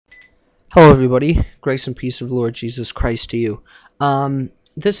Hello everybody, grace and peace of the Lord Jesus Christ to you.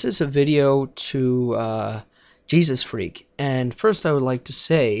 This is a video to Jesus Freak, and first I would like to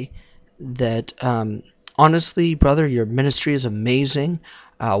say that honestly, brother, your ministry is amazing.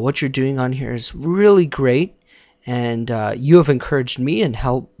 What you're doing on here is really great, and you have encouraged me and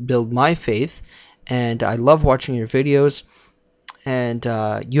helped build my faith, and I love watching your videos, and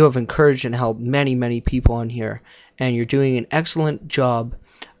you have encouraged and helped many people on here, and you're doing an excellent job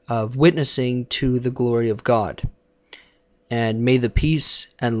of witnessing to the glory of God. And may the peace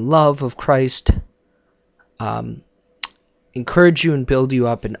and love of Christ encourage you and build you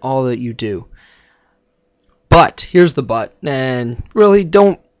up in all that you do. But here's the but, and really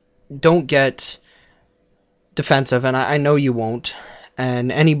don't get defensive, and I know you won't,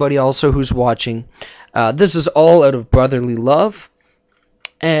 and anybody also who's watching, this is all out of brotherly love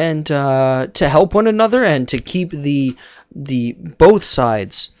and to help one another and to keep the both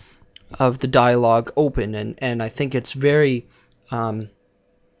sides of the dialogue open, and I think it's very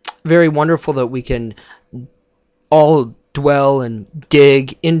wonderful that we can all dwell and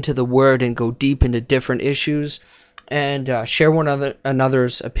dig into the Word and go deep into different issues and share one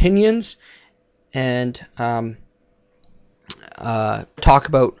another's opinions and talk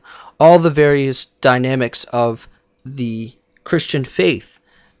about all the various dynamics of the Christian faith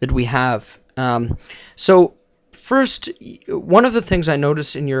that we have. So first, one of the things I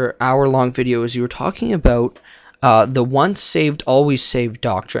noticed in your hour-long video is you were talking about the once saved, always saved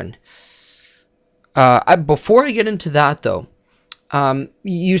doctrine. Before I get into that, though,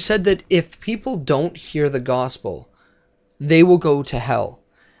 you said that if people don't hear the gospel, they will go to hell.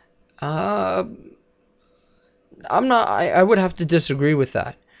 I would have to disagree with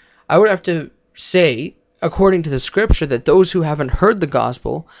that. I would have to say, according to the scripture, that those who haven't heard the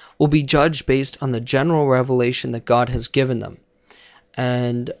gospel will be judged based on the general revelation that God has given them.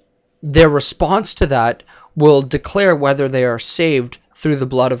 And their response to that will declare whether they are saved through the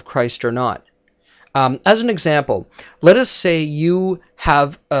blood of Christ or not. As an example, let us say you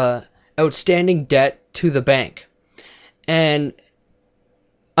have an outstanding debt to the bank, and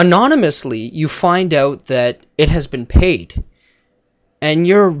anonymously you find out that it has been paid. And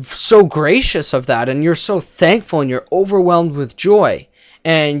you're so gracious of that, and you're so thankful, and you're overwhelmed with joy,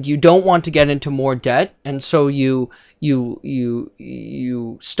 and you don't want to get into more debt, and so you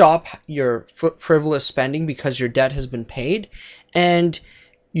stop your frivolous spending because your debt has been paid, and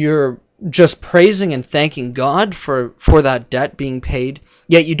you're just praising and thanking God for that debt being paid,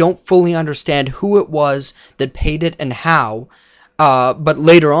 yet you don't fully understand who it was that paid it and how. But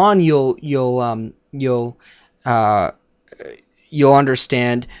later on, you'll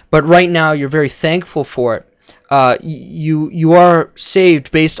understand, but right now you're very thankful for it. You are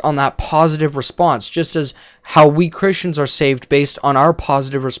saved based on that positive response, just as how we Christians are saved based on our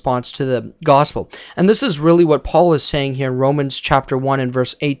positive response to the gospel. And this is really what Paul is saying here in Romans chapter 1 and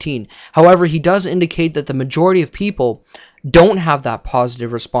verse 18. However, he does indicate that the majority of people don't have that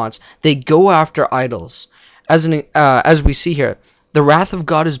positive response. They go after idols. As we see here, the wrath of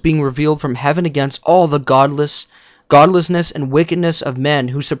God is being revealed from heaven against all the godlessness and wickedness of men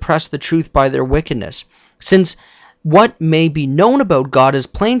who suppress the truth by their wickedness, since what may be known about God is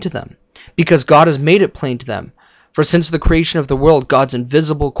plain to them, because God has made it plain to them. For since the creation of the world, God's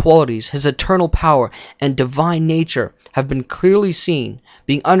invisible qualities, his eternal power and divine nature have been clearly seen,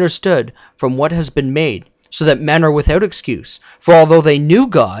 being understood from what has been made, so that men are without excuse. For although they knew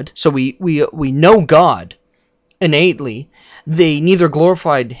God, so we know God innately, they neither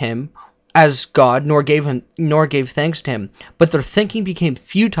glorified him as God, nor gave thanks to him. But their thinking became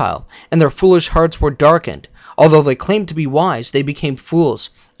futile, and their foolish hearts were darkened. Although they claimed to be wise, they became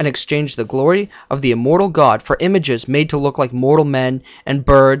fools, and exchanged the glory of the immortal God for images made to look like mortal men, and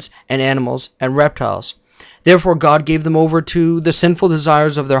birds, and animals, and reptiles. Therefore God gave them over to the sinful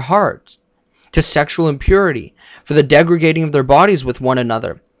desires of their hearts, to sexual impurity, for the degrading of their bodies with one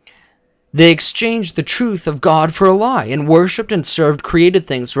another. They exchanged the truth of God for a lie, and worshipped and served created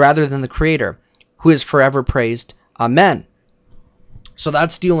things rather than the Creator, who is forever praised. Amen. So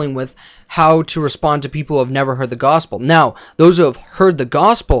that's dealing with how to respond to people who have never heard the gospel. Now, those who have heard the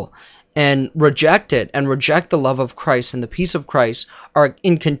gospel and reject it, and reject the love of Christ and the peace of Christ, are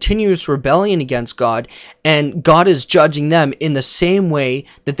in continuous rebellion against God, and God is judging them in the same way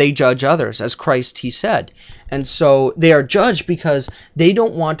that they judge others, as Christ, he said. And so they are judged because they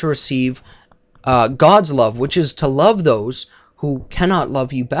don't want to receive God's love, which is to love those who cannot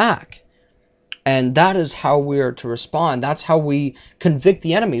love you back. And that is how we are to respond. That's how we convict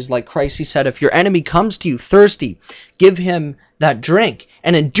the enemies. Like Christ, he said, if your enemy comes to you thirsty, give him that drink.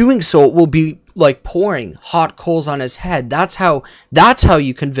 And in doing so, it will be like pouring hot coals on his head. That's how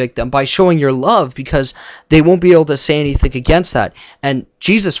you convict them, by showing your love, because they won't be able to say anything against that. And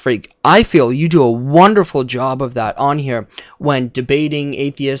Jesus Freak, I feel you do a wonderful job of that on here when debating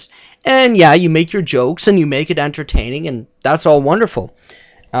atheists. And yeah, you make your jokes and you make it entertaining, and that's all wonderful.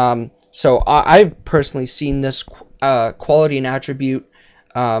 So I've personally seen this quality and attribute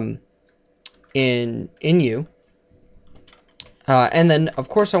in you. And then, of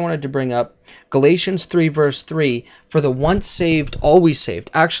course, I wanted to bring up Galatians 3, verse 3, for the once saved, always saved.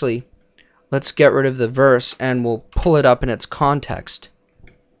 Actually, let's get rid of the verse, and we'll pull it up in its context.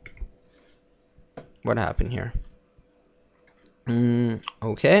 What happened here?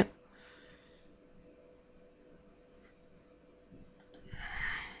 Okay.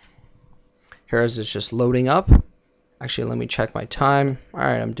 Here is it's just loading up. Actually, let me check my time. All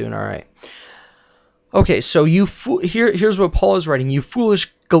right, I'm doing all right. Okay, so here's what Paul is writing. You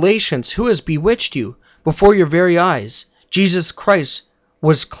foolish Galatians, who has bewitched you? Before your very eyes, Jesus Christ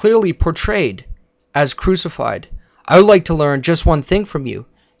was clearly portrayed as crucified. I would like to learn just one thing from you.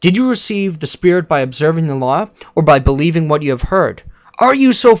 Did you receive the Spirit by observing the law, or by believing what you have heard? Are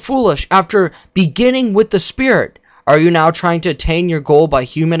you so foolish? After beginning with the Spirit, are you now trying to attain your goal by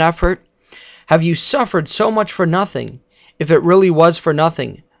human effort? Have you suffered so much for nothing? If it really was for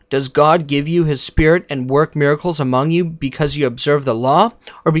nothing, does God give you his Spirit and work miracles among you because you observe the law,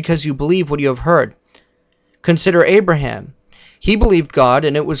 or because you believe what you have heard? Consider Abraham. He believed God,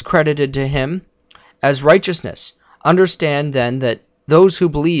 and it was credited to him as righteousness. Understand then that those who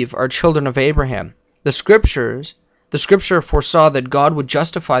believe are children of Abraham. The Scripture foresaw that God would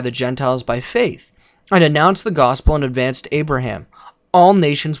justify the Gentiles by faith, and announced the gospel in advance to Abraham. All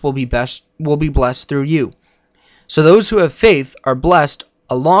nations will be blessed through you. So those who have faith are blessed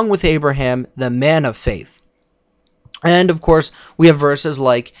along with Abraham, the man of faith. And of course, we have verses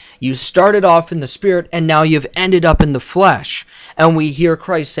like, you started off in the Spirit, and now you've ended up in the flesh. And we hear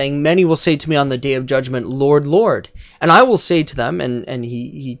Christ saying, many will say to me on the day of judgment, Lord, Lord. And I will say to them, and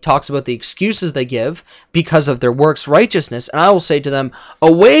he talks about the excuses they give because of their works righteousness, and I will say to them,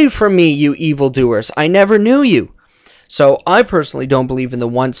 away from me, you evildoers, I never knew you. So I personally don't believe in the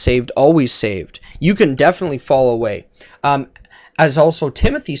once saved, always saved. You can definitely fall away. As also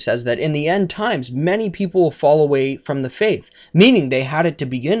Timothy says, that in the end times, many people will fall away from the faith, meaning they had it to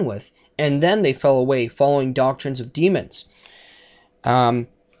begin with, and then they fell away following doctrines of demons. Then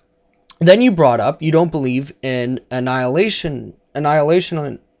you brought up, you don't believe in annihilationism.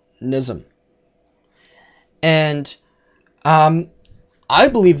 And I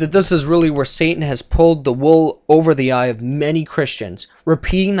believe that this is really where Satan has pulled the wool over the eye of many Christians,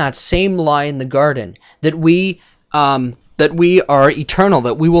 repeating that same lie in the garden, that we are eternal,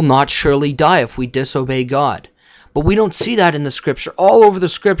 that we will not surely die if we disobey God. But we don't see that in the Scripture. All over the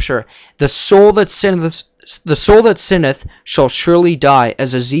Scripture, the soul that sinneth shall surely die,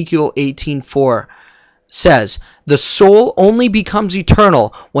 as Ezekiel 18:4 says. The soul only becomes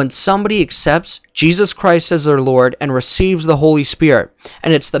eternal when somebody accepts Jesus Christ as their Lord and receives the Holy Spirit.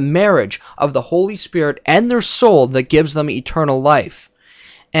 And it's the marriage of the Holy Spirit and their soul that gives them eternal life.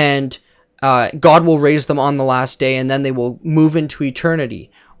 And God will raise them on the last day, and then they will move into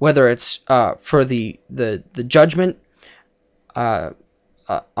eternity, whether it's for the judgment on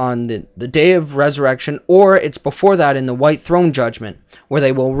the day of resurrection, or it's before that in the white throne judgment, where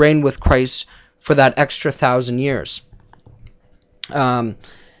they will reign with Christ for that extra 1,000 years. And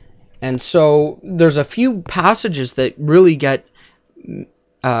so there's a few passages that really get,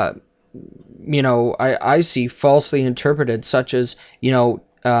 I see falsely interpreted, such as,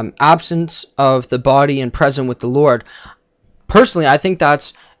 absence of the body and present with the Lord. Personally, I think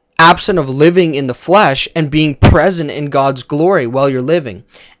that's absent of living in the flesh and being present in God's glory while you're living.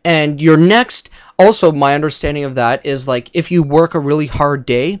 And your next, also my understanding of that is like if you work a really hard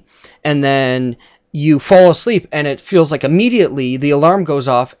day and then you fall asleep and it feels like immediately the alarm goes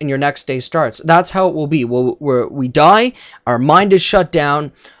off and your next day starts. That's how it will be. We die, our mind is shut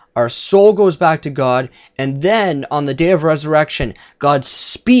down, our soul goes back to God, and then on the day of resurrection, God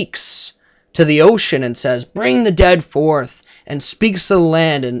speaks to the ocean and says, bring the dead forth, and speaks to the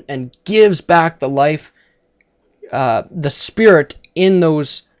land and gives back the life, the spirit in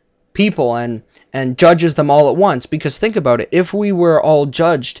those people and judges them all at once. Because think about it, if we were all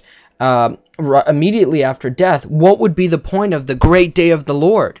judged immediately after death, what would be the point of the great day of the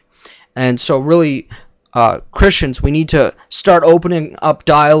Lord? And so really, Christians, we need to start opening up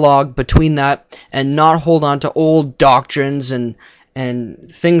dialogue between that and not hold on to old doctrines and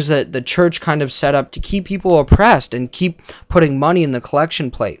things that the church kind of set up to keep people oppressed and keep putting money in the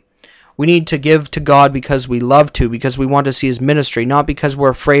collection plate. We need to give to God because we love to, because we want to see his ministry, not because we're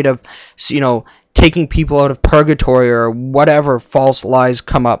afraid of, taking people out of purgatory or whatever false lies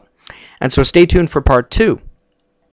come up. And so stay tuned for part 2.